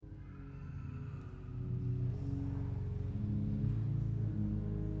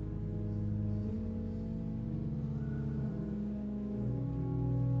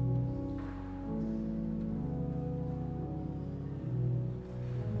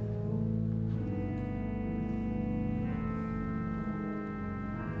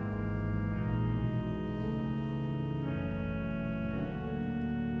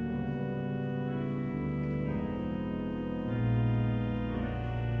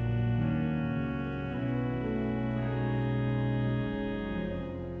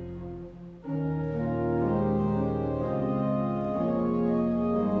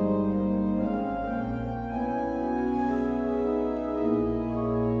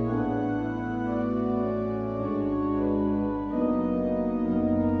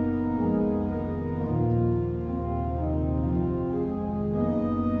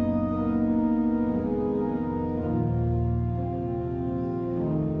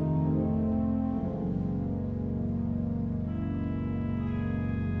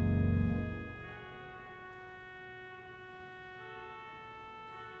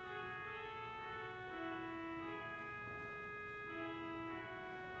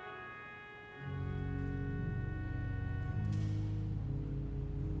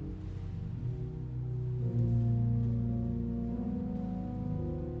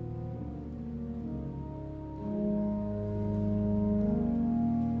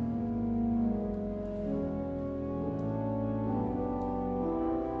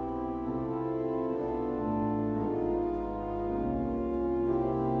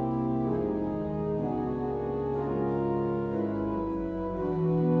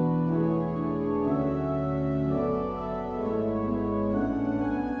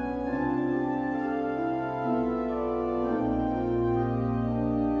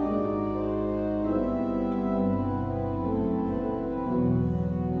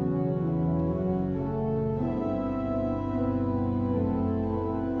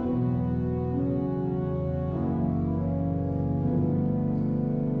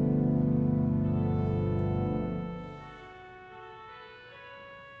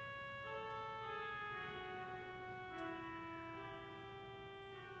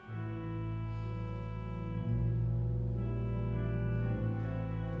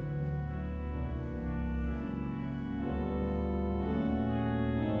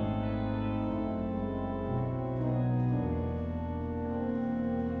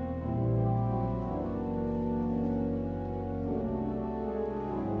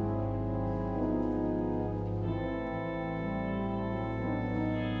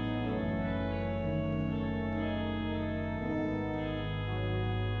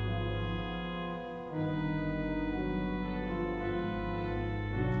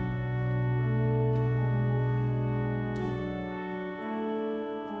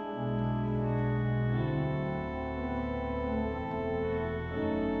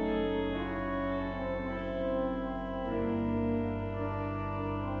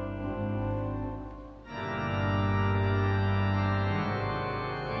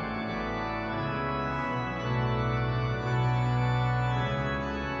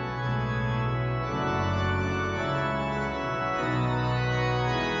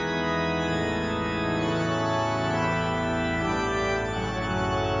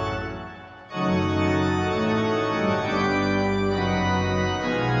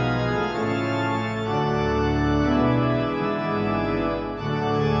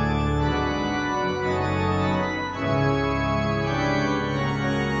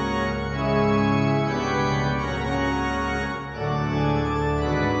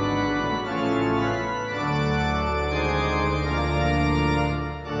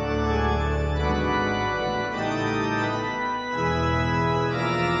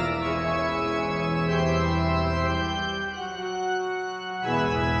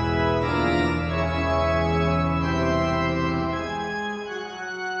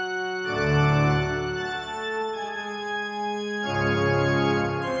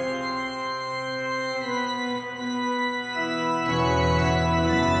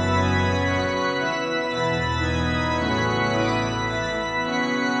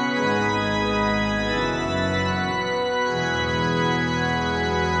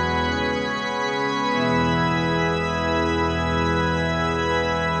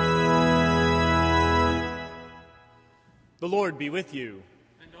The Lord be with you.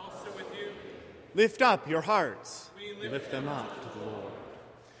 And also with you. Lift up your hearts. We lift them up to the Lord.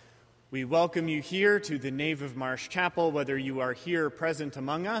 We welcome you here to the nave of Marsh Chapel, whether you are here present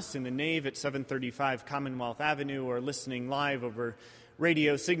among us in the nave at 735 Commonwealth Avenue or listening live over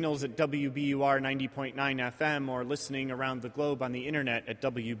radio signals at WBUR 90.9 FM or listening around the globe on the internet at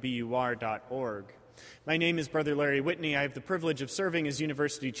WBUR.org. My name is Brother Larry Whitney. I have the privilege of serving as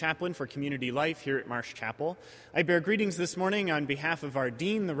University Chaplain for Community Life here at Marsh Chapel. I bear greetings this morning on behalf of our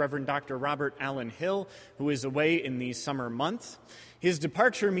Dean, the Reverend Dr. Robert Allen Hill, who is away in these summer months. His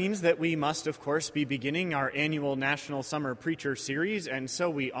departure means that we must, of course, be beginning our annual National Summer Preacher Series, and so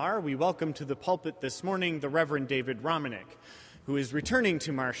we are. We welcome to the pulpit this morning the Reverend David Romanik, who is returning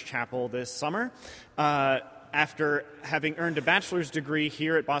to Marsh Chapel this summer after having earned a bachelor's degree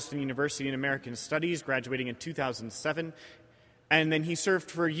here at Boston University in American Studies, graduating in 2007, and then he served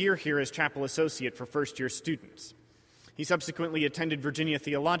for a year here as chapel associate for first-year students. He subsequently attended Virginia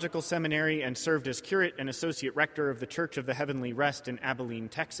Theological Seminary and served as curate and associate rector of the Church of the Heavenly Rest in Abilene,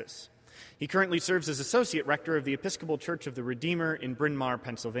 Texas. He currently serves as associate rector of the Episcopal Church of the Redeemer in Bryn Mawr,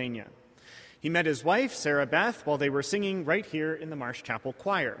 Pennsylvania. He met his wife, Sarah Beth, while they were singing right here in the Marsh Chapel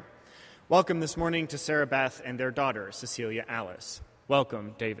Choir. Welcome this morning to Sarah Beth and their daughter, Cecilia Alice.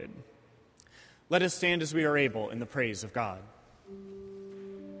 Welcome, David. Let us stand as we are able in the praise of God.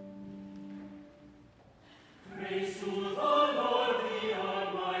 Praise to the Lord, the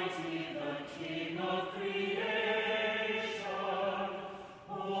Almighty, the King of creation.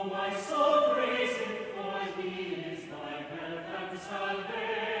 O my soul, praise him, for he is thy help and salvation.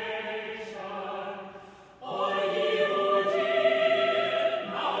 All ye who did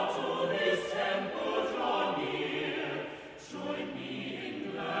now to his temple draw near, join me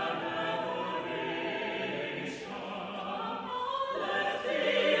in glad adoration. Let the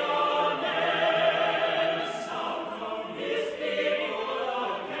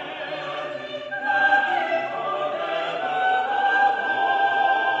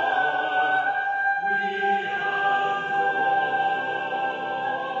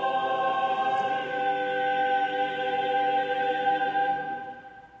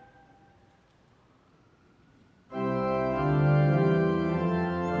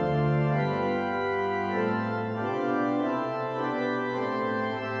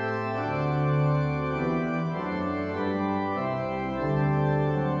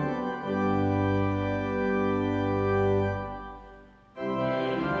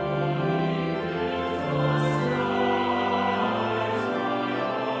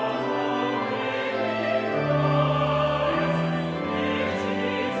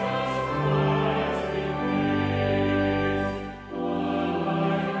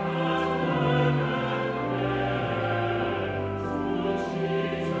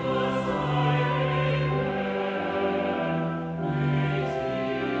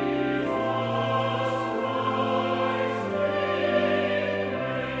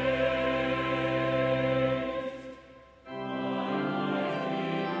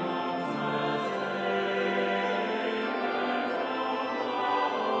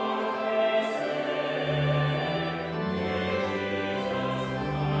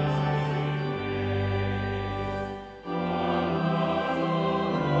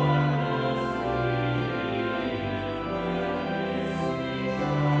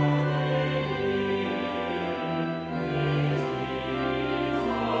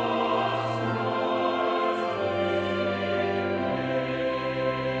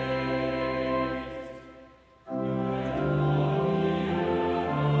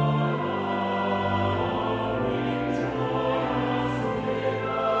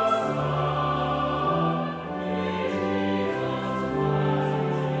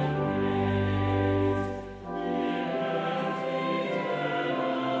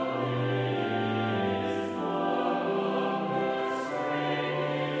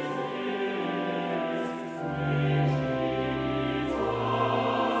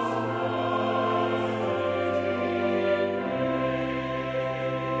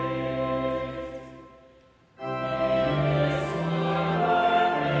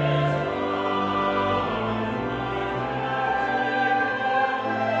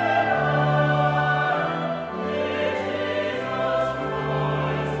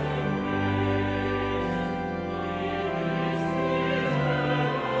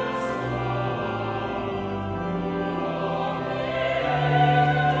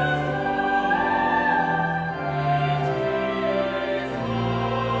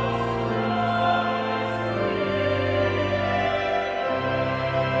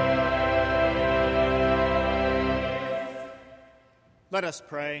Let us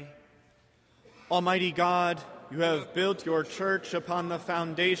pray. Almighty God, You have built your church upon the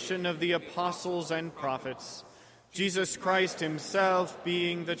foundation of the apostles and prophets, Jesus Christ himself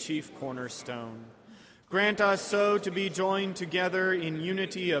being the chief cornerstone. Grant us so to be joined together in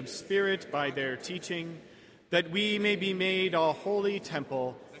unity of spirit by their teaching, that we may be made a holy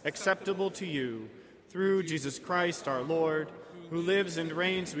temple acceptable to you, through Jesus Christ our Lord, who lives and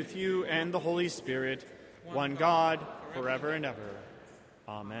reigns with you and the Holy Spirit, one God, forever and ever.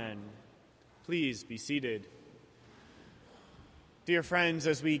 Amen. Please be seated. Dear friends,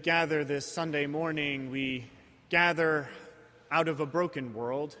 as we gather this Sunday morning, we gather out of a broken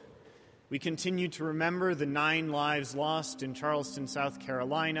world. We continue to remember the 9 lives lost in Charleston, South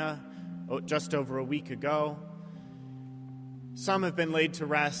Carolina, just over a week ago. Some have been laid to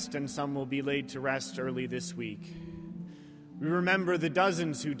rest, and some will be laid to rest early this week. We remember the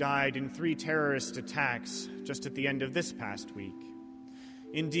dozens who died in 3 terrorist attacks just at the end of this past week.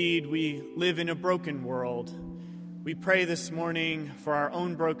 Indeed, we live in a broken world. We pray this morning for our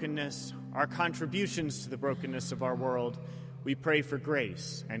own brokenness, our contributions to the brokenness of our world. We pray for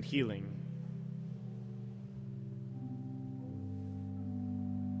grace and healing.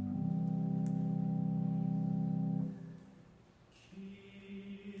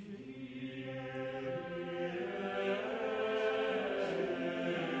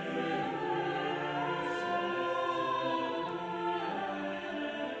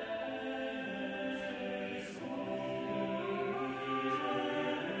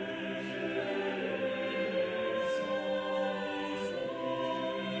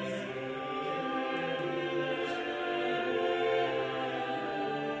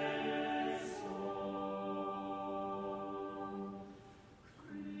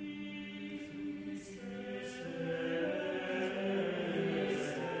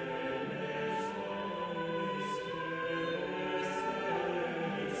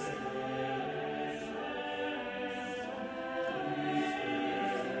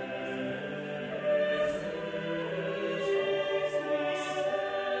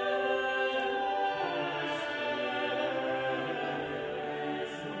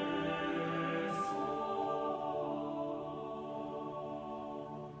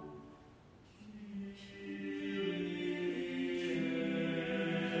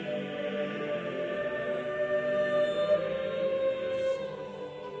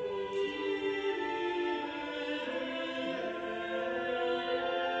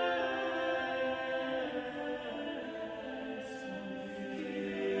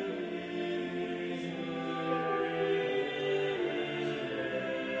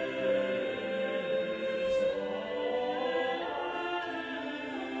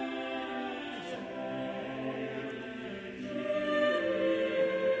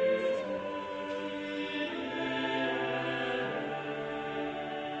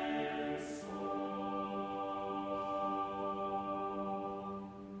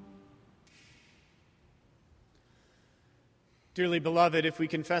 Dearly beloved, if we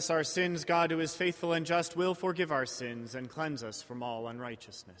confess our sins, God, who is faithful and just, will forgive our sins and cleanse us from all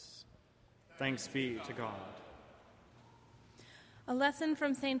unrighteousness. Thanks be to God. A lesson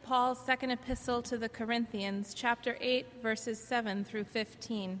from St. Paul's second epistle to the Corinthians, chapter 8, verses 7 through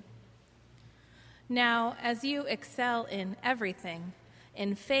 15. Now, as you excel in everything,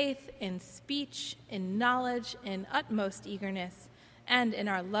 in faith, in speech, in knowledge, in utmost eagerness, and in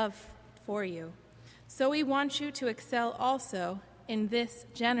our love for you, so we want you to excel also in this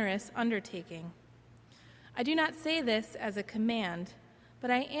generous undertaking. I do not say this as a command,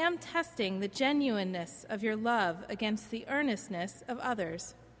 but I am testing the genuineness of your love against the earnestness of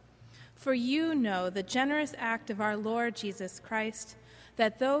others. For you know the generous act of our Lord Jesus Christ,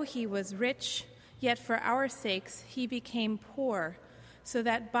 that though he was rich, yet for our sakes he became poor, so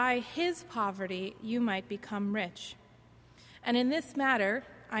that by his poverty you might become rich. And in this matter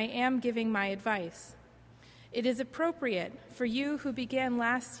I am giving my advice. It is appropriate for you who began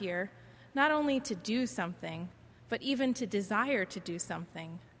last year not only to do something, but even to desire to do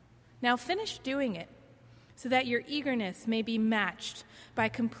something. Now finish doing it, so that your eagerness may be matched by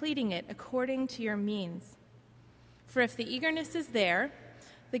completing it according to your means. For if the eagerness is there,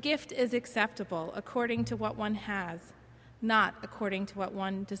 the gift is acceptable according to what one has, not according to what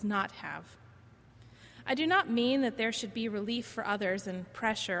one does not have. I do not mean that there should be relief for others and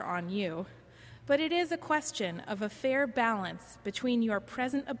pressure on you, but it is a question of a fair balance between your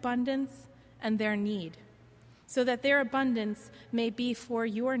present abundance and their need, so that their abundance may be for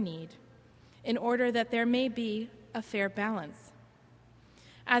your need, in order that there may be a fair balance.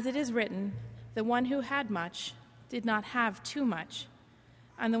 As it is written, the one who had much did not have too much,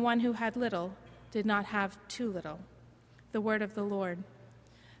 and the one who had little did not have too little. The word of the Lord.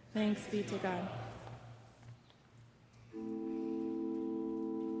 Thanks be to God.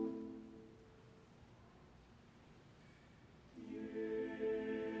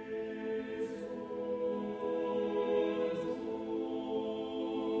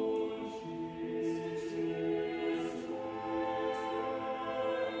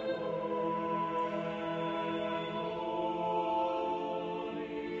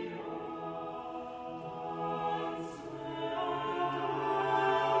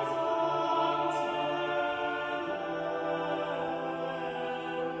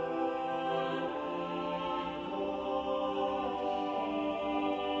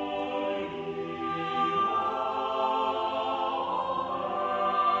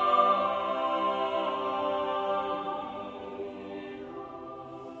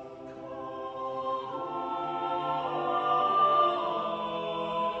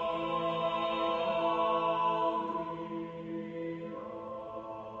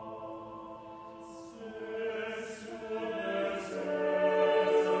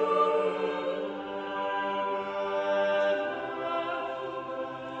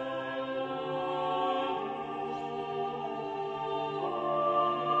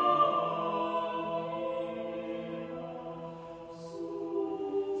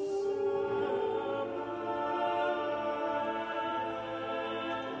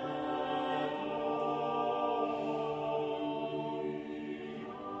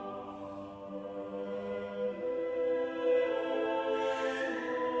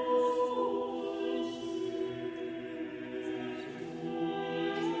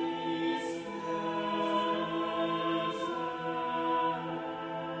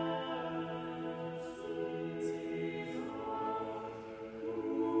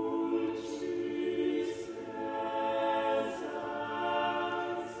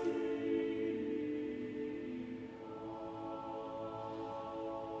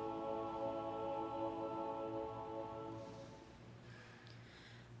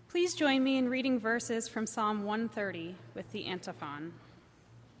 Please join me in reading verses from Psalm 130 with the antiphon.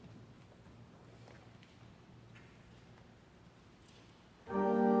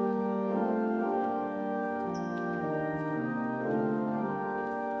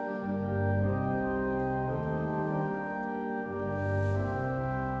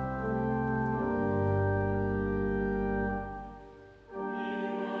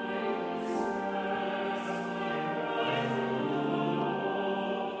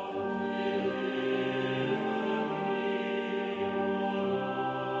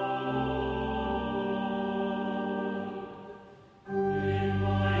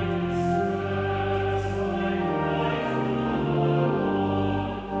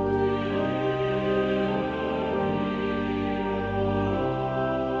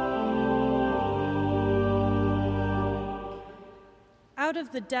 Out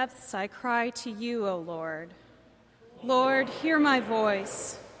of the depths I cry to you, O Lord. Lord, hear my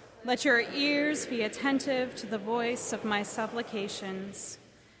voice. Let your ears be attentive to the voice of my supplications.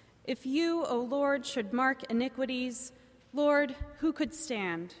 If you, O Lord, should mark iniquities, Lord, who could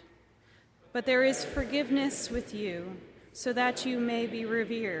stand? But there is forgiveness with you, so that you may be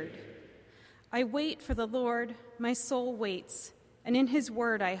revered. I wait for the Lord, my soul waits, and in his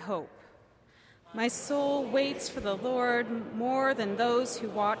word I hope. My soul waits for the Lord more than those who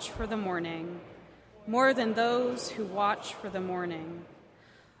watch for the morning, more than those who watch for the morning.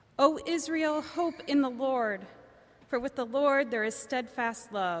 O Israel, hope in the Lord, for with the Lord there is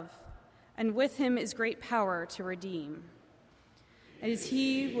steadfast love, and with him is great power to redeem. And as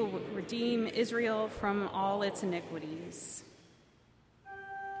he will redeem Israel from all its iniquities.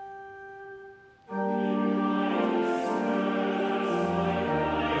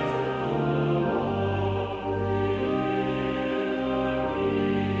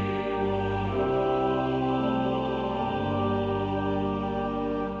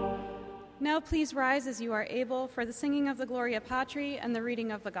 Now please rise as you are able for the singing of the Gloria Patri and the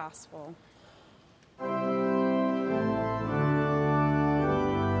reading of the Gospel.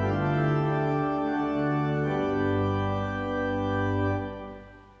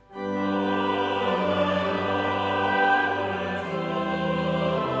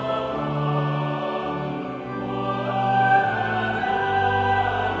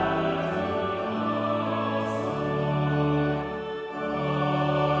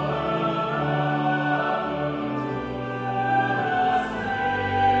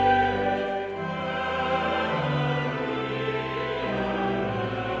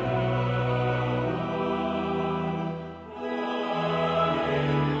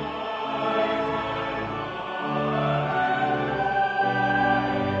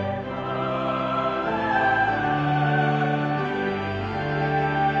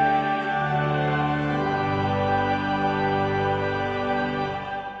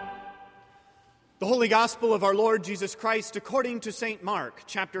 The Holy Gospel of our Lord Jesus Christ according to St. Mark,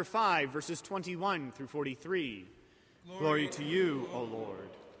 chapter 5, verses 21 through 43. Glory to you, O Lord.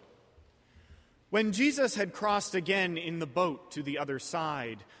 When Jesus had crossed again in the boat to the other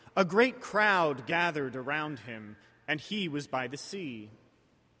side, a great crowd gathered around him, and he was by the sea.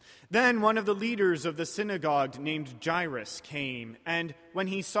 Then one of the leaders of the synagogue named Jairus came, and when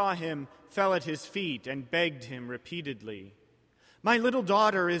he saw him, fell at his feet and begged him repeatedly, "My little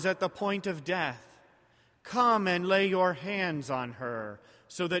daughter is at the point of death. Come and lay your hands on her,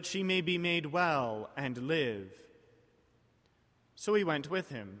 so that she may be made well and live." So he went with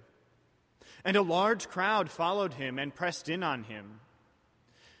him, and a large crowd followed him and pressed in on him.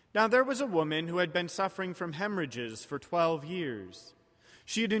 Now there was a woman who had been suffering from hemorrhages for 12 years.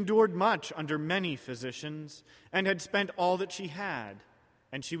 She had endured much under many physicians, and had spent all that she had,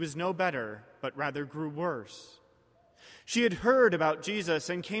 and she was no better, but rather grew worse. She had heard about Jesus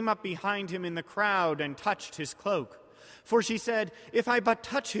and came up behind him in the crowd and touched his cloak. For she said, "If I but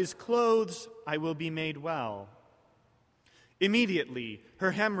touch his clothes, I will be made well." Immediately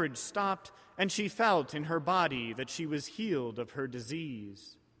her hemorrhage stopped, and she felt in her body that she was healed of her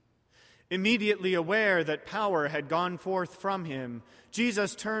disease. Immediately aware that power had gone forth from him,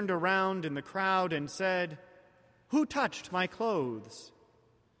 Jesus turned around in the crowd and said, "Who touched my clothes?"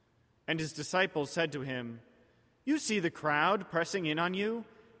 And his disciples said to him, "You see the crowd pressing in on you.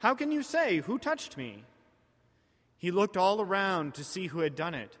 How can you say, 'Who touched me?'" He looked all around to see who had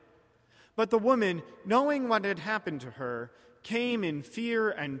done it. But the woman, knowing what had happened to her, came in fear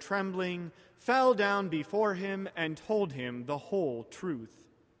and trembling, fell down before him, and told him the whole truth.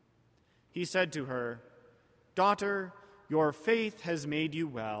 He said to her, "Daughter, your faith has made you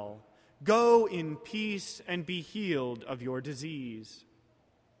well. Go in peace and be healed of your disease."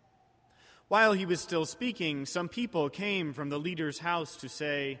 While he was still speaking, some people came from the leader's house to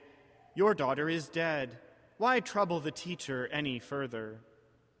say, "Your daughter is dead. Why trouble the teacher any further?"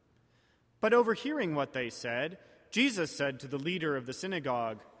 But overhearing what they said, Jesus said to the leader of the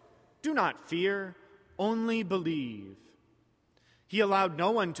synagogue, "Do not fear, only believe." He allowed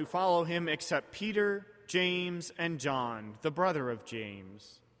no one to follow him except Peter, James, and John, the brother of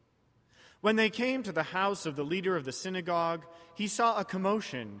James. When they came to the house of the leader of the synagogue, he saw a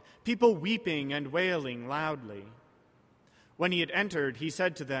commotion, people weeping and wailing loudly. When he had entered, he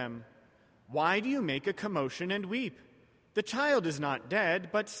said to them, "Why do you make a commotion and weep? The child is not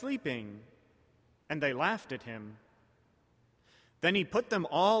dead, but sleeping." And they laughed at him. Then he put them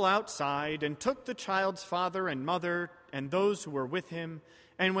all outside and took the child's father and mother and those who were with him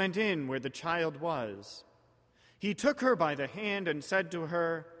and went in where the child was. He took her by the hand and said to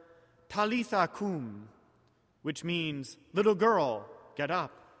her, "Talitha cum," which means, "Little girl, get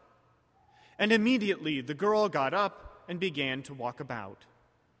up." And immediately the girl got up and began to walk about.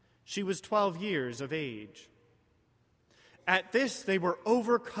 She was 12 years of age. At this they were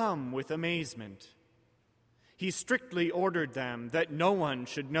overcome with amazement. He strictly ordered them that no one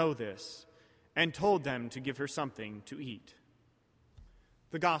should know this, and told them to give her something to eat.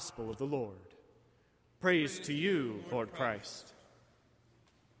 The Gospel of the Lord. Praise to you, Lord Christ.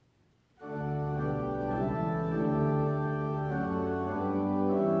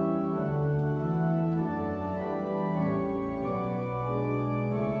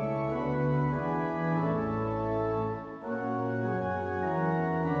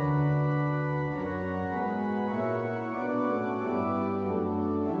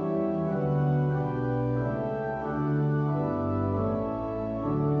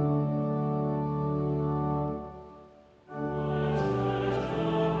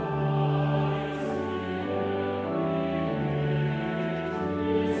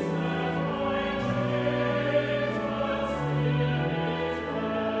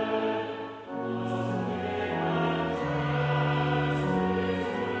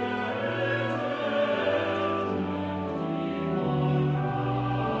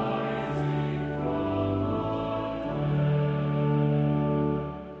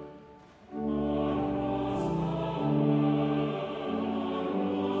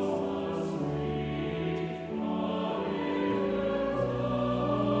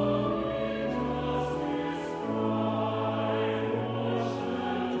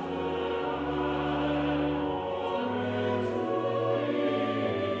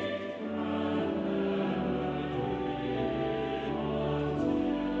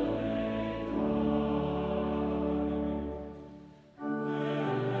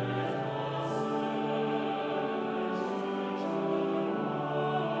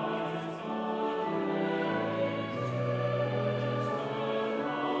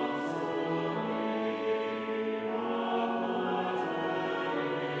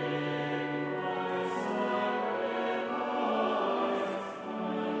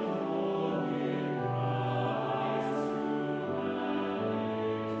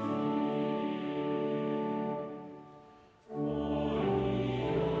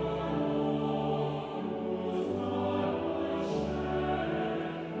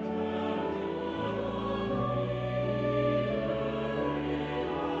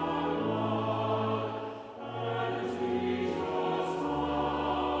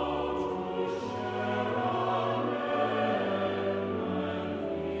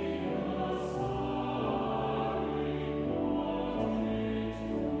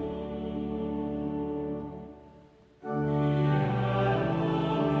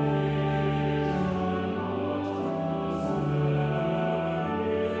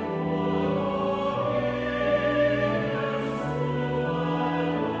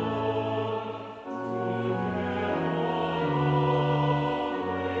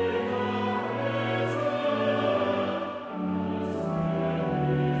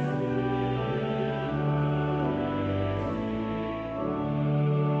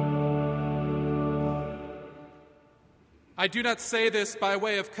 I do not say this by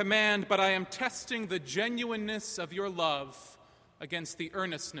way of command, but I am testing the genuineness of your love against the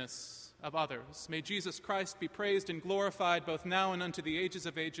earnestness of others. May Jesus Christ be praised and glorified both now and unto the ages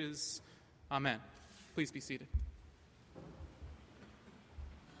of ages. Amen. Please be seated.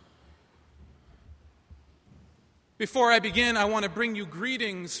 Before I begin, I want to bring you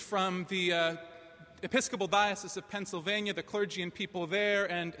greetings from the Episcopal Diocese of Pennsylvania, the clergy and people there,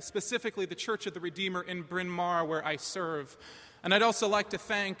 and specifically the Church of the Redeemer in Bryn Mawr, where I serve. And I'd also like to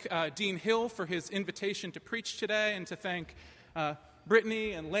thank Dean Hill for his invitation to preach today, and to thank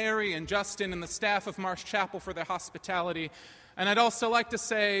Brittany and Larry and Justin and the staff of Marsh Chapel for their hospitality. And I'd also like to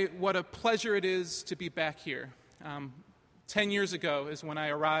say what a pleasure it is to be back here. 10 years ago is when I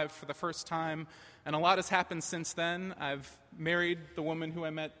arrived for the first time, and a lot has happened since then. I've married the woman who I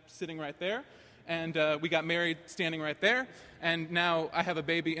met sitting right there, and we got married standing right there, and now I have a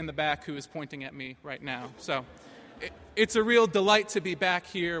baby in the back who is pointing at me right now. So it's a real delight to be back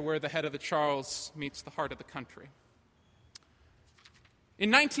here where the head of the Charles meets the heart of the country.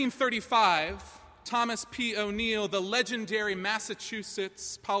 In 1935, Thomas P. O'Neill, the legendary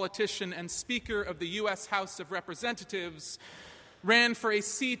Massachusetts politician and Speaker of the U.S. House of Representatives, ran for a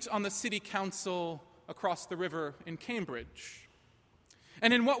seat on the city council across the river in Cambridge.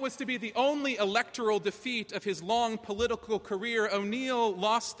 And in what was to be the only electoral defeat of his long political career, O'Neill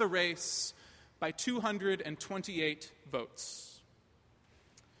lost the race by 228 votes.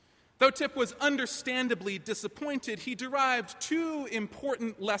 Though Tip was understandably disappointed, he derived two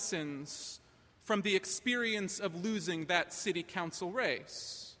important lessons from the experience of losing that city council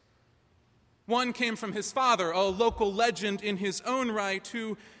race. One came from his father, a local legend in his own right,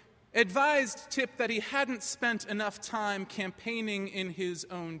 who advised Tip that he hadn't spent enough time campaigning in his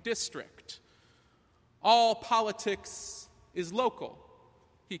own district. All politics is local,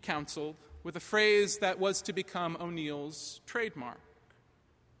 he counseled, with a phrase that was to become O'Neill's trademark.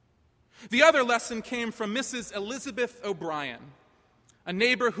 The other lesson came from Mrs. Elizabeth O'Brien, a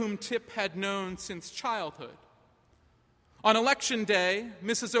neighbor whom Tip had known since childhood. On election day,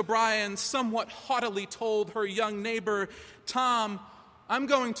 Mrs. O'Brien somewhat haughtily told her young neighbor, "Tom, I'm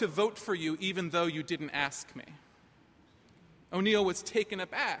going to vote for you even though you didn't ask me." O'Neill was taken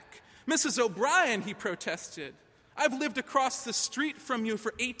aback. "Mrs. O'Brien," he protested, "I've lived across the street from you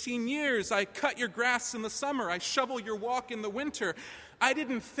for 18 years. I cut your grass in the summer. I shovel your walk in the winter. I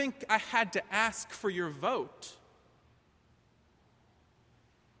didn't think I had to ask for your vote."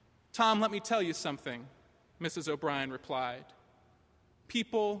 "Tom, let me tell you something," Mrs. O'Brien replied.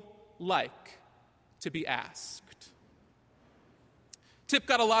 "People like to be asked." Tip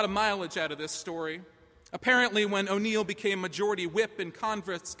got a lot of mileage out of this story. Apparently, when O'Neill became majority whip in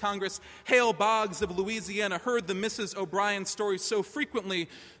Congress, Hale Boggs of Louisiana heard the Mrs. O'Brien story so frequently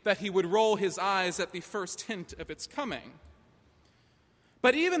that he would roll his eyes at the first hint of its coming.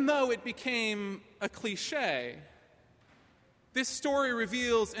 But even though it became a cliché, this story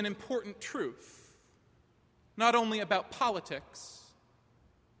reveals an important truth, not only about politics,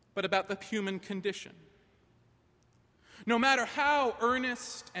 but about the human condition. No matter how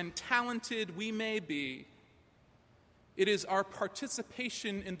earnest and talented we may be, it is our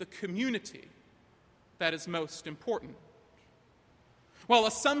participation in the community that is most important. While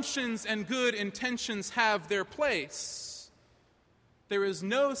assumptions and good intentions have their place, there is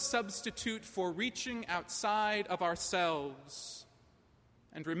no substitute for reaching outside of ourselves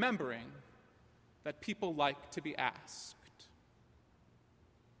and remembering that people like to be asked.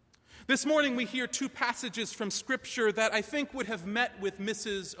 This morning we hear two passages from Scripture that I think would have met with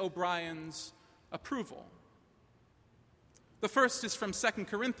Mrs. O'Brien's approval. The first is from 2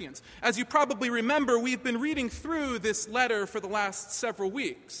 Corinthians. As you probably remember, we've been reading through this letter for the last several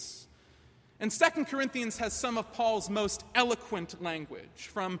weeks. And 2 Corinthians has some of Paul's most eloquent language,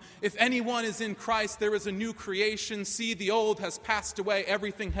 from "If anyone is in Christ, there is a new creation. See, the old has passed away,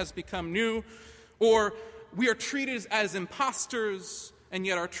 everything has become new." Or, "We are treated as impostors, and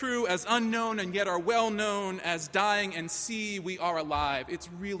yet are true, as unknown, and yet are well known, as dying, and see, we are alive." It's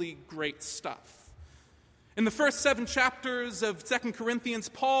really great stuff. In the first 7 chapters of 2 Corinthians,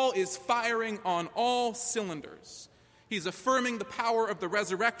 Paul is firing on all cylinders. He's affirming the power of the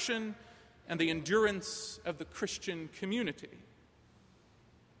resurrection and the endurance of the Christian community.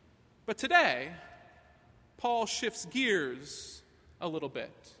 But today, Paul shifts gears a little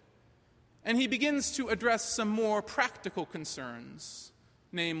bit, and he begins to address some more practical concerns,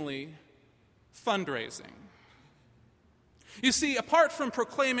 namely fundraising. You see, apart from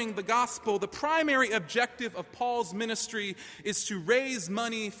proclaiming the gospel, the primary objective of Paul's ministry is to raise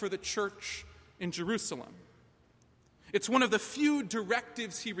money for the church in Jerusalem. It's one of the few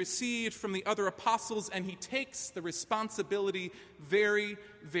directives he received from the other apostles, and he takes the responsibility very,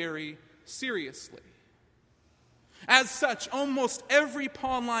 very seriously. As such, almost every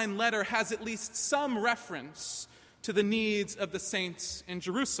Pauline letter has at least some reference to the needs of the saints in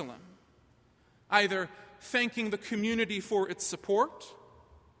Jerusalem, either thanking the community for its support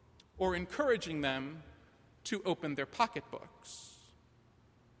or encouraging them to open their pocketbooks.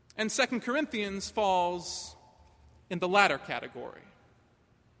 And 2 Corinthians falls in the latter category.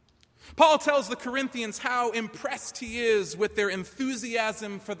 Paul tells the Corinthians how impressed he is with their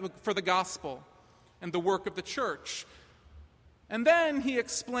enthusiasm for the gospel and the work of the church. And then he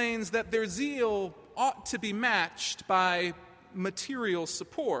explains that their zeal ought to be matched by material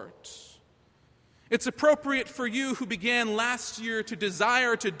support. It's appropriate for you who began last year to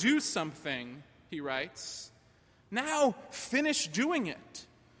desire to do something, he writes. Now finish doing it,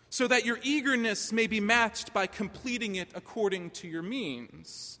 so that your eagerness may be matched by completing it according to your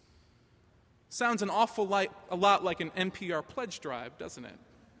means. Sounds a lot like an NPR pledge drive, doesn't it?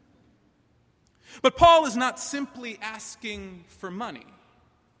 But Paul is not simply asking for money.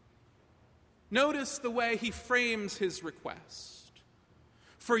 Notice the way he frames his request.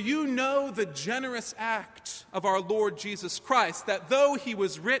 For you know the generous act of our Lord Jesus Christ, that though he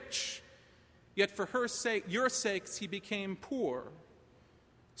was rich, yet for your sakes he became poor,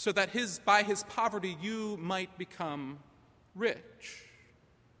 so that by his poverty you might become rich.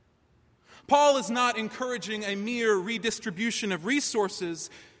 Paul is not encouraging a mere redistribution of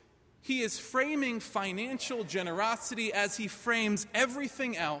resources. He is framing financial generosity as he frames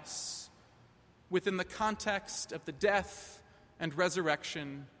everything else within the context of the death and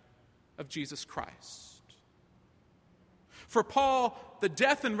resurrection of Jesus Christ. For Paul, the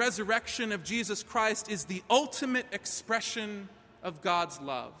death and resurrection of Jesus Christ is the ultimate expression of God's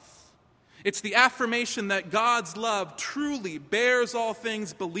love. It's the affirmation that God's love truly bears all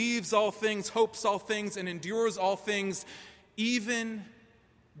things, believes all things, hopes all things, and endures all things, even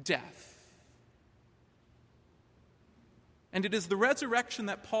death. And it is the resurrection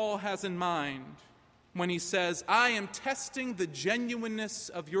that Paul has in mind when he says, I am testing the genuineness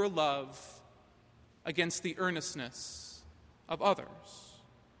of your love against the earnestness of others.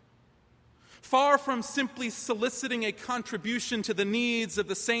 Far from simply soliciting a contribution to the needs of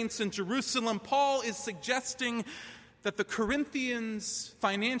the saints in Jerusalem, Paul is suggesting that the Corinthians'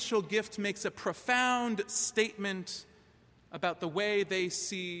 financial gift makes a profound statement about the way they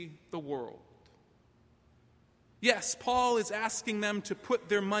see the world. Yes, Paul is asking them to put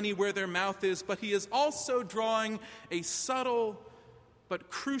their money where their mouth is, but he is also drawing a subtle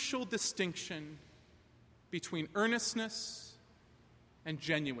but crucial distinction between earnestness and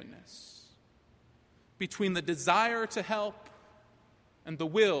genuineness, between the desire to help and the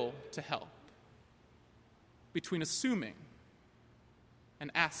will to help, between assuming and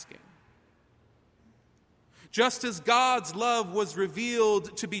asking. Just as God's love was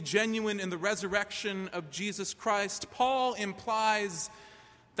revealed to be genuine in the resurrection of Jesus Christ, Paul implies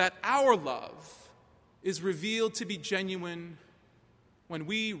that our love is revealed to be genuine when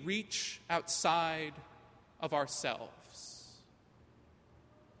we reach outside of ourselves.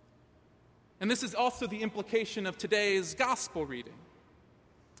 And this is also the implication of today's gospel reading.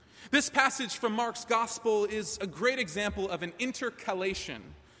 This passage from Mark's gospel is a great example of an intercalation,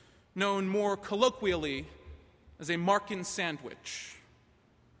 known more colloquially as a Markan sandwich.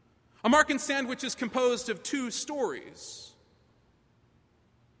 A Markan sandwich is composed of two stories.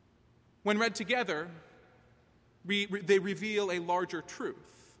 When read together, they reveal a larger truth.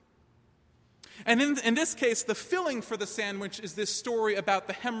 And in this case, the filling for the sandwich is this story about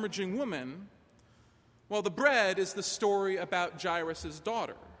the hemorrhaging woman, while the bread is the story about Jairus'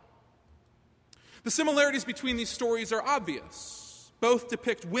 daughter. The similarities between these stories are obvious. Both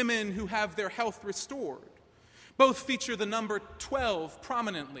depict women who have their health restored. Both feature the number 12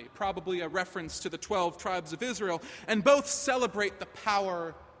 prominently, probably a reference to the 12 tribes of Israel, and both celebrate the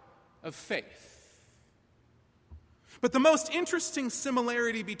power of faith. But the most interesting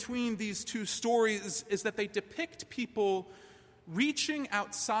similarity between these two stories is that they depict people reaching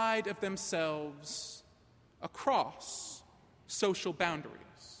outside of themselves across social boundaries.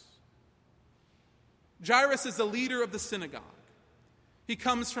 Jairus is a leader of the synagogue. He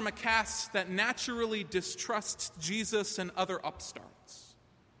comes from a caste that naturally distrusts Jesus and other upstarts.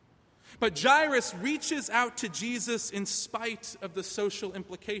 But Jairus reaches out to Jesus in spite of the social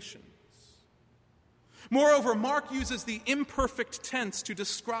implications. Moreover, Mark uses the imperfect tense to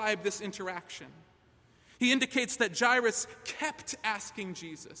describe this interaction. He indicates that Jairus kept asking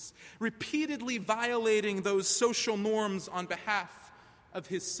Jesus, repeatedly violating those social norms on behalf of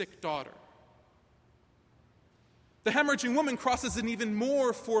his sick daughter. The hemorrhaging woman crosses an even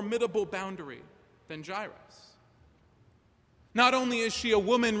more formidable boundary than Jairus. Not only is she a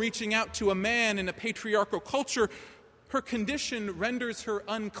woman reaching out to a man in a patriarchal culture, her condition renders her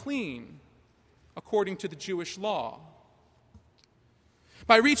unclean, according to the Jewish law.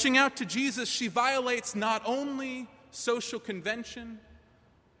 By reaching out to Jesus, she violates not only social convention,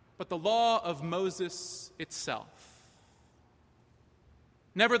 but the law of Moses itself.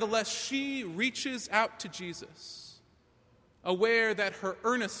 Nevertheless, she reaches out to Jesus, aware that her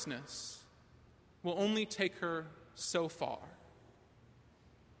earnestness will only take her so far.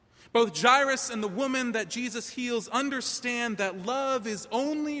 Both Jairus and the woman that Jesus heals understand that love is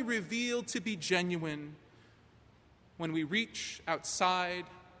only revealed to be genuine when we reach outside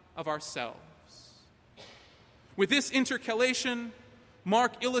of ourselves. With this intercalation,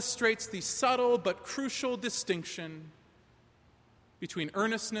 Mark illustrates the subtle but crucial distinction between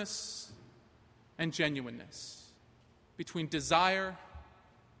earnestness and genuineness, between desire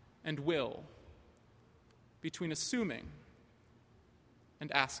and will, between assuming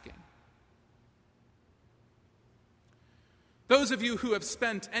and asking. Those of you who have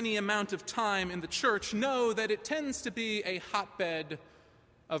spent any amount of time in the church know that it tends to be a hotbed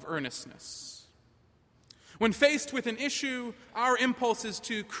of earnestness. When faced with an issue, our impulse is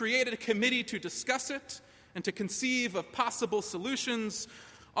to create a committee to discuss it and to conceive of possible solutions,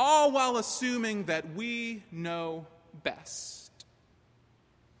 all while assuming that we know best.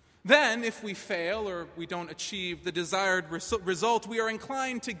 Then, if we fail or we don't achieve the desired result, we are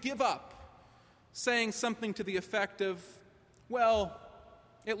inclined to give up, saying something to the effect of, well,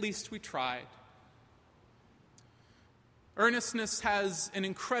 at least we tried. Earnestness has an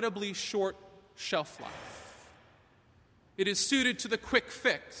incredibly short shelf life. It is suited to the quick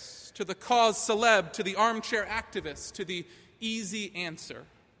fix, to the cause célèbre, to the armchair activist, to the easy answer.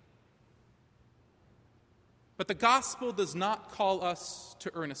 But the gospel does not call us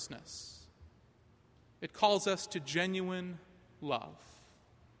to earnestness. It calls us to genuine love.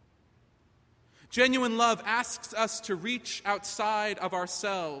 Genuine love asks us to reach outside of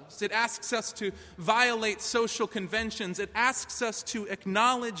ourselves. It asks us to violate social conventions. It asks us to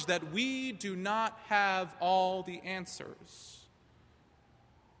acknowledge that we do not have all the answers.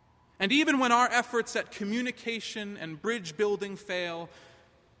 And even when our efforts at communication and bridge building fail,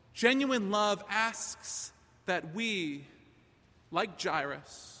 genuine love asks that we, like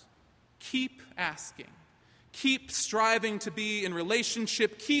Jairus, keep asking, keep striving to be in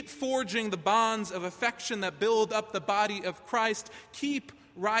relationship, keep forging the bonds of affection that build up the body of Christ, keep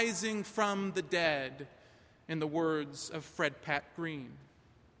rising from the dead, in the words of Fred Pat Green.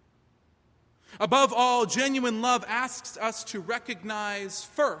 Above all, genuine love asks us to recognize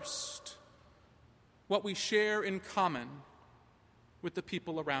first what we share in common with the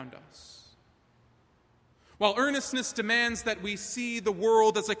people around us. While earnestness demands that we see the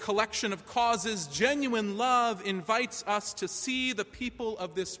world as a collection of causes, genuine love invites us to see the people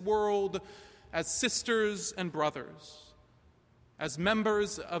of this world as sisters and brothers, as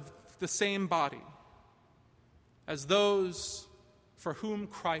members of the same body, as those for whom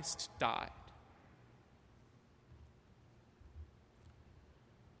Christ died.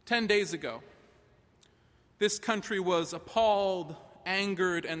 10 days ago, this country was appalled,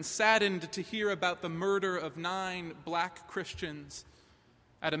 angered, and saddened to hear about the murder of 9 black Christians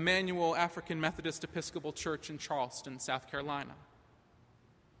at Emmanuel African Methodist Episcopal Church in Charleston, South Carolina.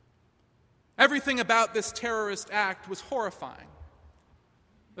 Everything about this terrorist act was horrifying.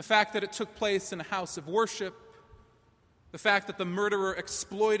 The fact that it took place in a house of worship, the fact that the murderer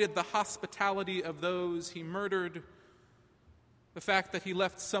exploited the hospitality of those he murdered, the fact that he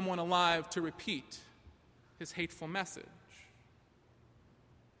left someone alive to repeat his hateful message.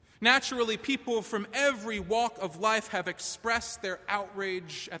 Naturally, people from every walk of life have expressed their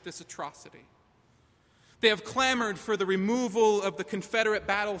outrage at this atrocity. They have clamored for the removal of the Confederate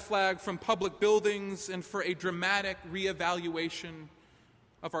battle flag from public buildings and for a dramatic reevaluation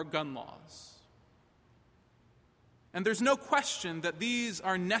of our gun laws. And there's no question that these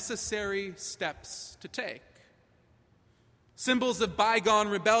are necessary steps to take. Symbols of bygone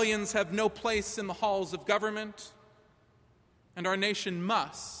rebellions have no place in the halls of government, and our nation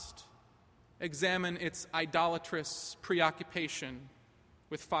must examine its idolatrous preoccupation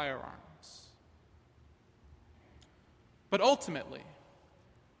with firearms. But ultimately,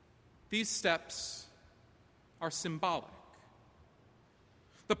 these steps are symbolic.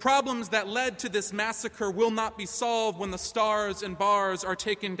 The problems that led to this massacre will not be solved when the stars and bars are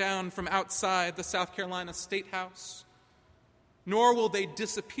taken down from outside the South Carolina State House, nor will they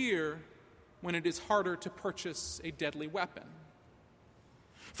disappear when it is harder to purchase a deadly weapon.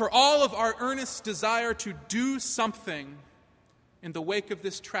 For all of our earnest desire to do something in the wake of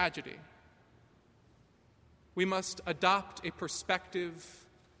this tragedy, we must adopt a perspective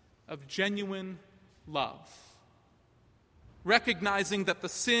of genuine love, recognizing that the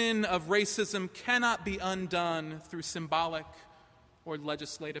sin of racism cannot be undone through symbolic or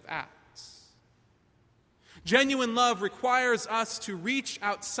legislative acts. Genuine love requires us to reach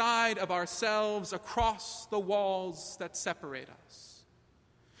outside of ourselves across the walls that separate us.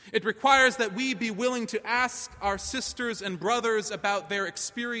 It requires that we be willing to ask our sisters and brothers about their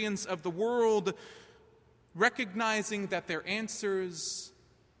experience of the world, recognizing that their answers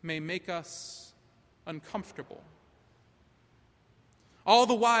may make us uncomfortable. All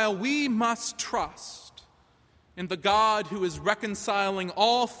the while, we must trust in the God who is reconciling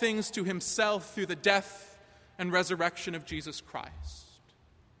all things to himself through the death and resurrection of Jesus Christ.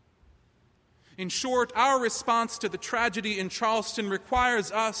 In short, our response to the tragedy in Charleston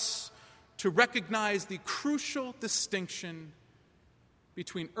requires us to recognize the crucial distinction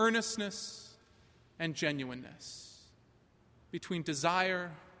between earnestness and genuineness, between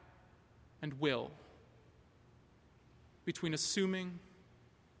desire and will, between assuming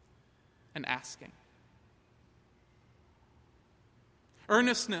and asking.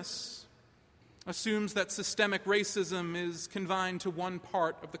 Earnestness assumes that systemic racism is confined to one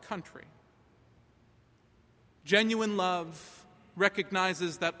part of the country. Genuine love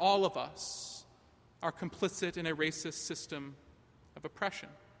recognizes that all of us are complicit in a racist system of oppression.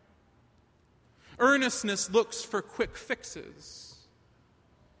 Earnestness looks for quick fixes.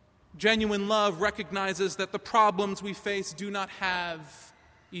 Genuine love recognizes that the problems we face do not have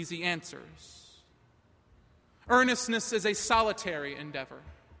easy answers. Earnestness is a solitary endeavor.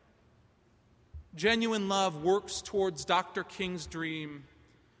 Genuine love works towards Dr. King's dream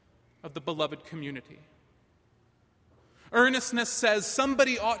of the beloved community. Earnestness says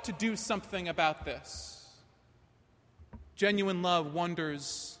somebody ought to do something about this. Genuine love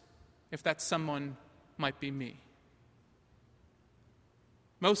wonders if that someone might be me.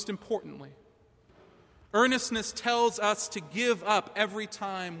 Most importantly, earnestness tells us to give up every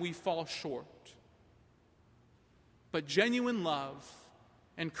time we fall short. But genuine love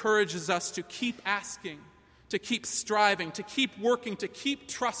encourages us to keep asking, to keep striving, to keep working, to keep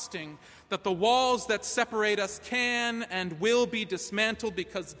trusting that the walls that separate us can and will be dismantled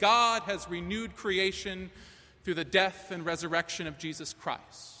because God has renewed creation through the death and resurrection of Jesus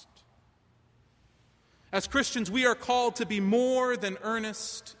Christ. As Christians, we are called to be more than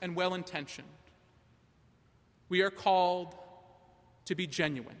earnest and well-intentioned. We are called to be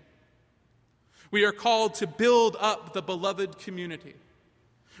genuine. We are called to build up the beloved community.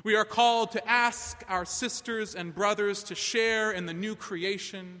 We are called to ask our sisters and brothers to share in the new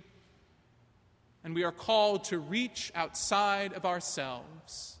creation. And we are called to reach outside of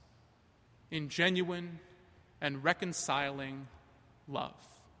ourselves in genuine and reconciling love.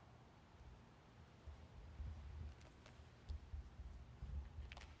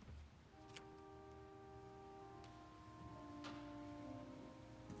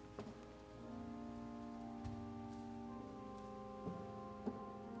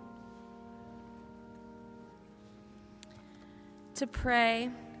 To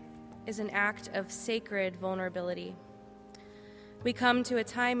pray is an act of sacred vulnerability. We come to a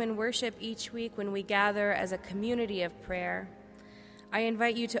time in worship each week when we gather as a community of prayer. I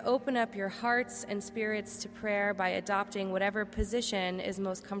invite you to open up your hearts and spirits to prayer by adopting whatever position is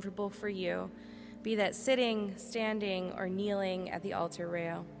most comfortable for you, be that sitting, standing, or kneeling at the altar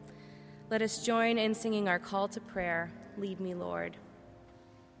rail. Let us join in singing our call to prayer, Lead Me, Lord.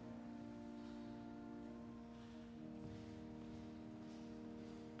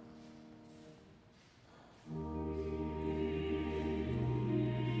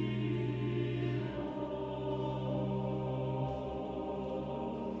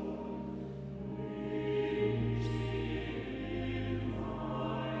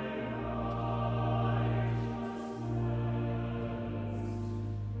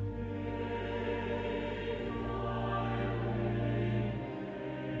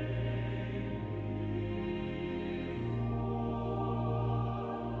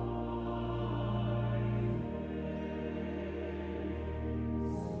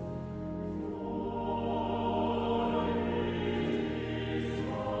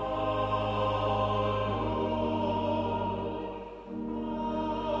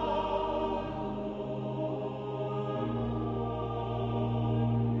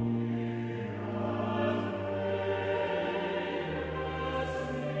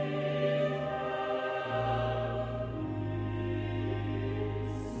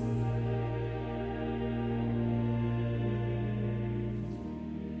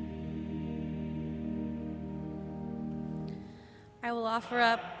 I will offer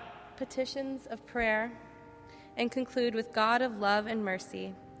up petitions of prayer and conclude with God of love and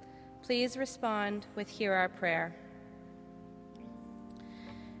mercy. Please respond with "Hear our prayer."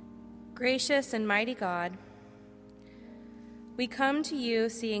 Gracious and mighty God, we come to you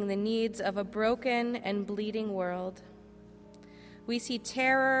seeing the needs of a broken and bleeding world. We see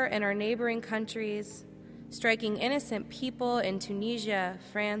terror in our neighboring countries, striking innocent people in Tunisia,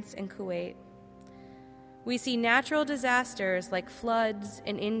 France, and Kuwait. We see natural disasters like floods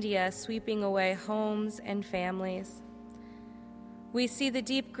in India sweeping away homes and families. We see the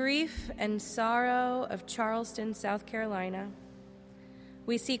deep grief and sorrow of Charleston, South Carolina.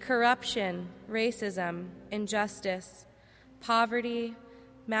 We see corruption, racism, injustice, poverty,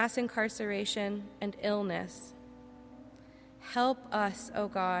 mass incarceration, and illness. Help us, O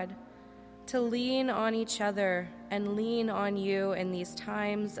God, to lean on each other and lean on you in these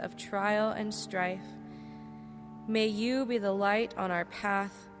times of trial and strife. May you be the light on our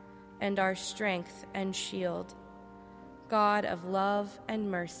path and our strength and shield. God of love and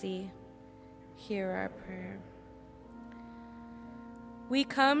mercy, hear our prayer. We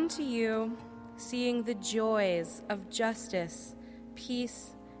come to you seeing the joys of justice,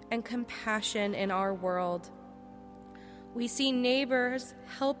 peace, and compassion in our world. We see neighbors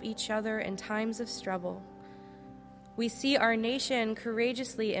help each other in times of struggle. We see our nation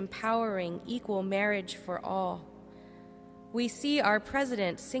courageously empowering equal marriage for all. We see our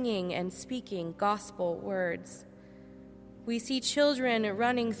president singing and speaking gospel words. We see children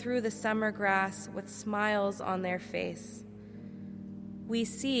running through the summer grass with smiles on their face. We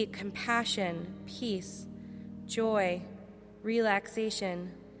see compassion, peace, joy,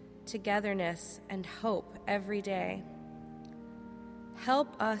 relaxation, togetherness, and hope every day.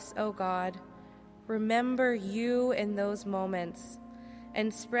 Help us, O God, remember you in those moments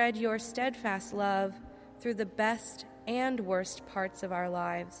and spread your steadfast love through the best and worst parts of our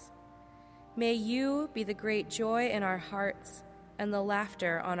lives. May you be the great joy in our hearts and the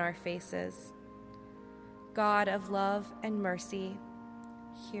laughter on our faces. God of love and mercy,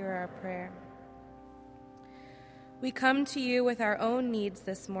 hear our prayer. We come to you with our own needs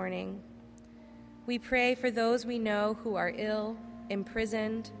this morning. We pray for those we know who are ill,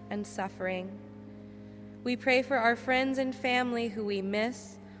 imprisoned, and suffering. We pray for our friends and family who we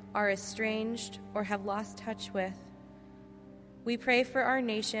miss, are estranged, or have lost touch with. We pray for our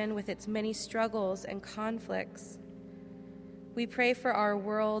nation with its many struggles and conflicts. We pray for our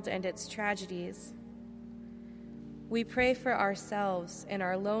world and its tragedies. We pray for ourselves in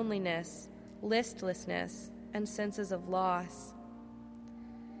our loneliness, listlessness, and senses of loss.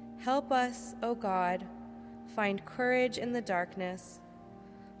 Help us, O God, find courage in the darkness,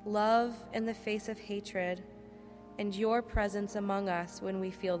 love in the face of hatred, and your presence among us when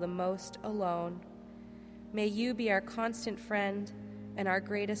we feel the most alone. May you be our constant friend and our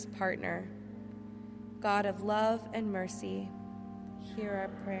greatest partner. God of love and mercy, hear our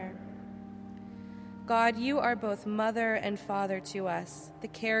prayer. God, you are both mother and father to us, the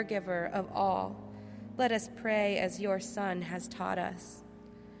caregiver of all. Let us pray as your Son has taught us.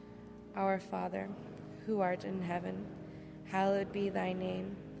 Our Father, who art in heaven, hallowed be thy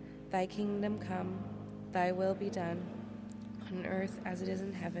name. Thy kingdom come, thy will be done, on earth as it is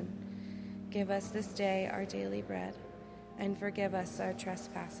in heaven. Give us this day our daily bread, and forgive us our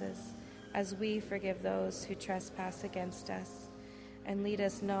trespasses, as we forgive those who trespass against us. And lead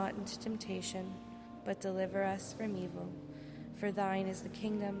us not into temptation, but deliver us from evil. For thine is the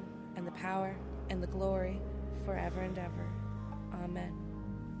kingdom, and the power, and the glory, forever and ever. Amen.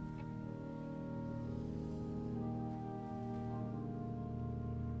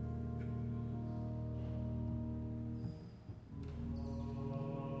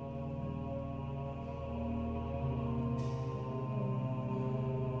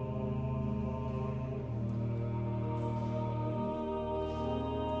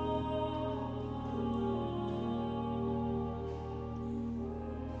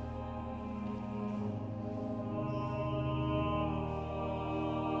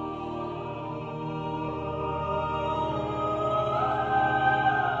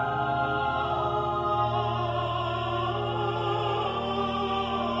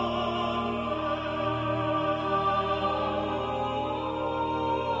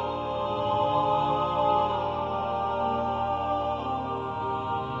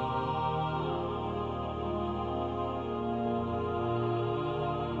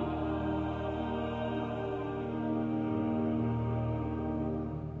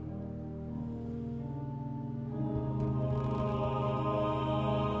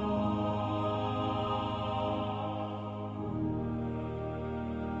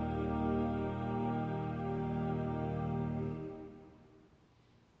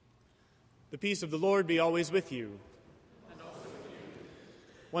 The peace of the Lord be always with you. And also with you.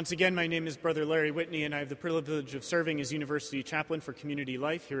 Once again, my name is Brother Larry Whitney, and I have the privilege of serving as University Chaplain for Community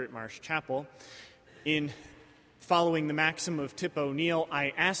Life here at Marsh Chapel. In following the maxim of Tip O'Neill,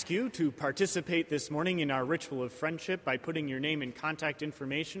 I ask you to participate this morning in our ritual of friendship by putting your name and contact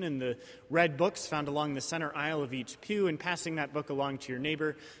information in the red books found along the center aisle of each pew and passing that book along to your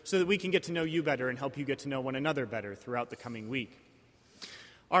neighbor so that we can get to know you better and help you get to know one another better throughout the coming week.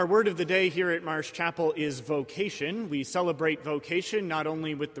 Our word of the day here at Marsh Chapel is vocation. We celebrate vocation not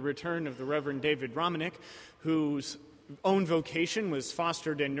only with the return of the Reverend David Romanik, whose own vocation was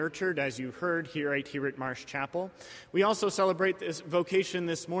fostered and nurtured, as you heard, here at Marsh Chapel. We also celebrate this vocation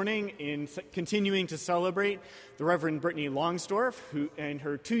this morning in continuing to celebrate the Reverend Brittany Longsdorf, and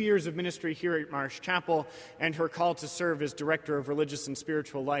her 2 years of ministry here at Marsh Chapel, and her call to serve as Director of Religious and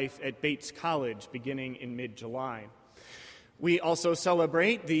Spiritual Life at Bates College, beginning in mid-July. We also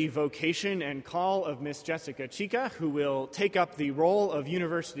celebrate the vocation and call of Miss Jessica Chica, who will take up the role of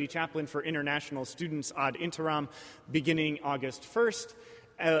University Chaplain for International Students ad interim beginning August 1st,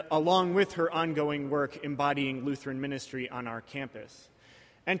 along with her ongoing work embodying Lutheran ministry on our campus.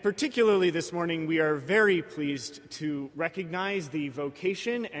 And particularly this morning, we are very pleased to recognize the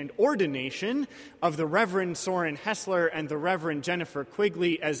vocation and ordination of the Reverend Soren Hessler and the Reverend Jennifer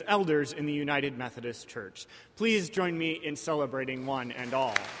Quigley as elders in the United Methodist Church. Please join me in celebrating one and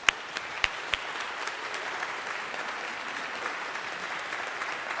all.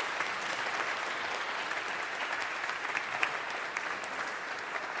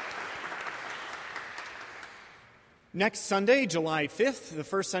 Next Sunday, July 5th, the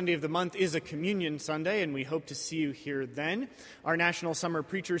first Sunday of the month, is a Communion Sunday, and we hope to see you here then. Our National Summer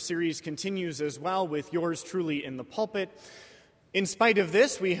Preacher Series continues as well with yours truly in the pulpit. In spite of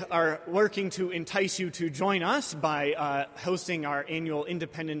this, we are working to entice you to join us by hosting our annual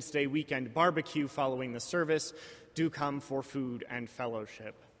Independence Day weekend barbecue following the service. Do come for food and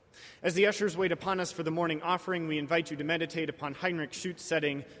fellowship. As the ushers wait upon us for the morning offering, we invite you to meditate upon Heinrich Schütz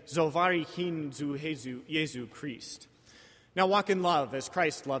setting, So war ich hin zu Jesu Christ. Now walk in love as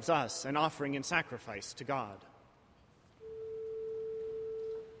Christ loves us, an offering and sacrifice to God.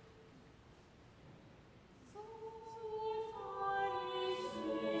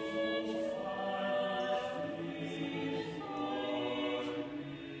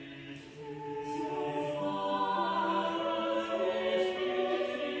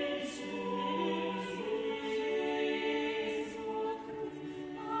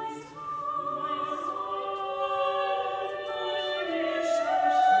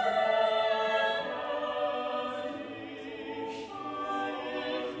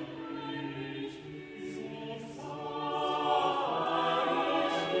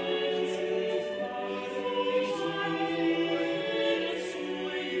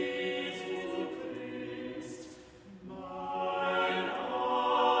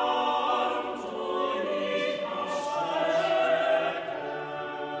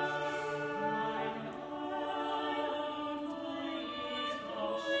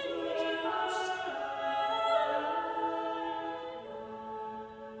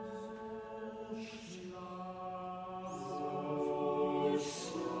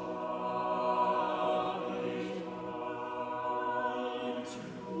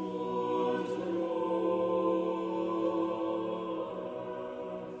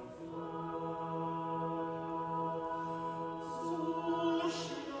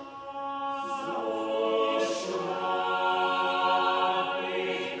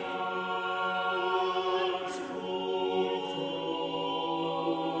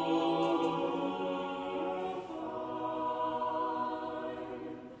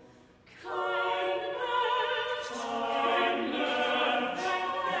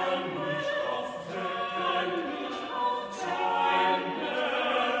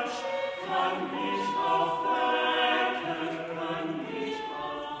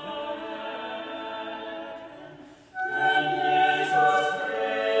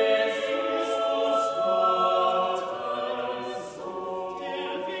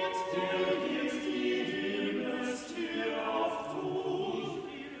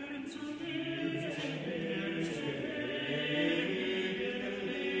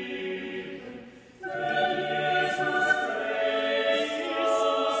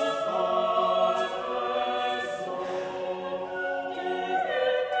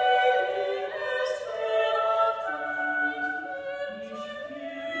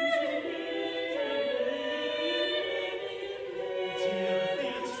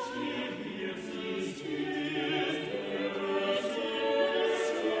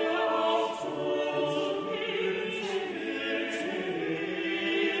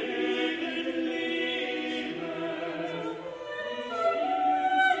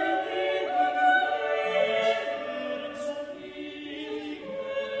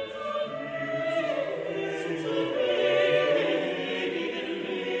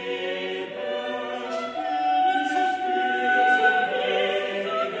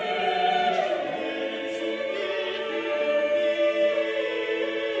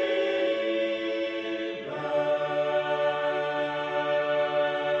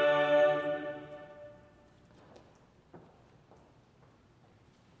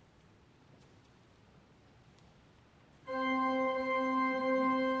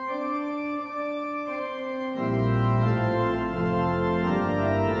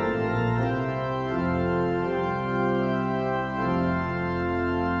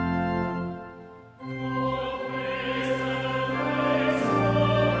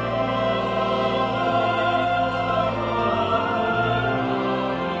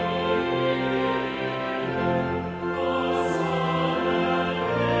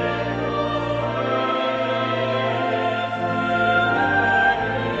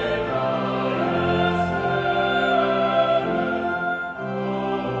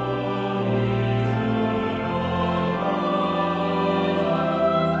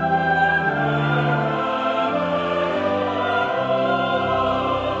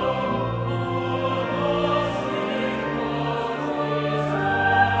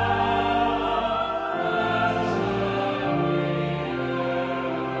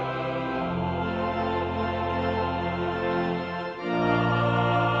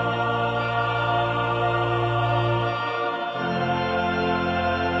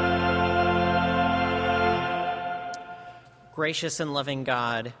 Gracious and loving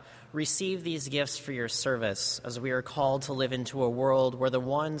God, receive these gifts for your service as we are called to live into a world where the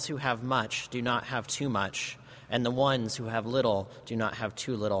ones who have much do not have too much, and the ones who have little do not have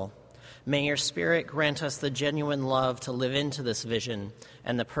too little. May your Spirit grant us the genuine love to live into this vision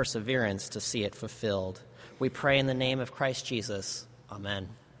and the perseverance to see it fulfilled. We pray in the name of Christ Jesus. Amen.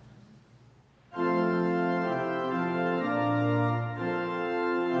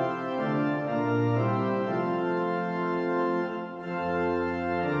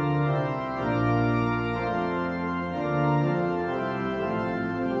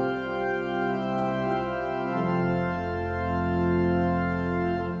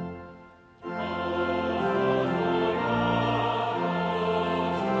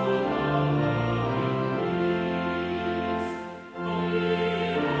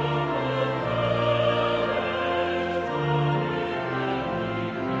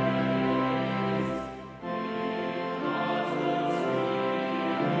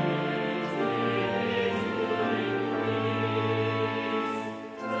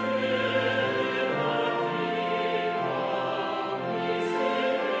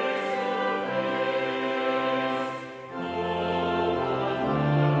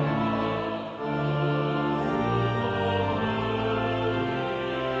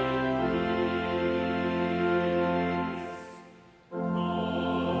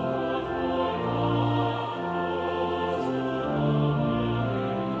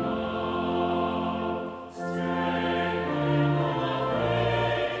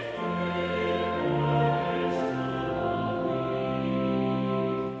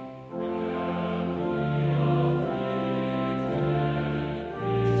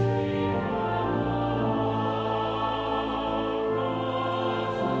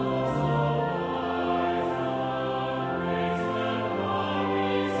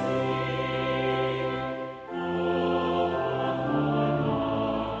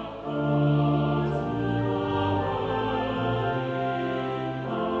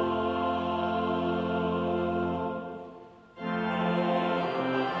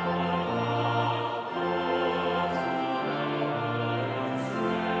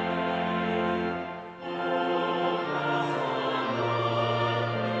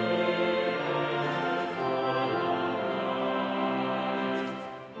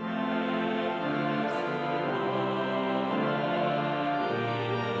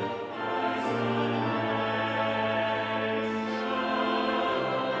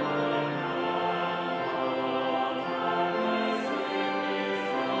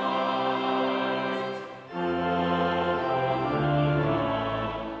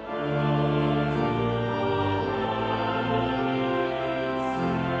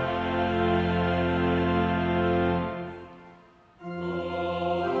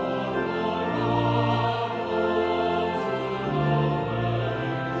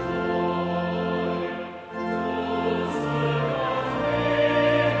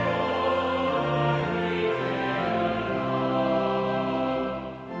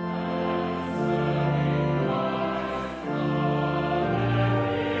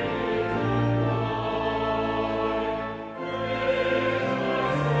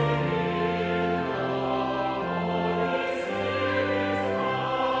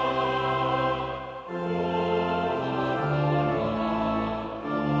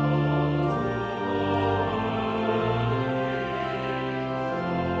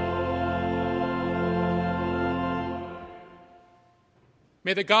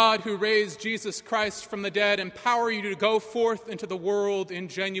 May the God who raised Jesus Christ from the dead empower you to go forth into the world in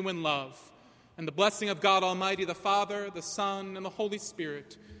genuine love. And the blessing of God Almighty, the Father, the Son, and the Holy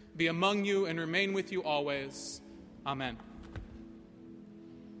Spirit be among you and remain with you always. Amen.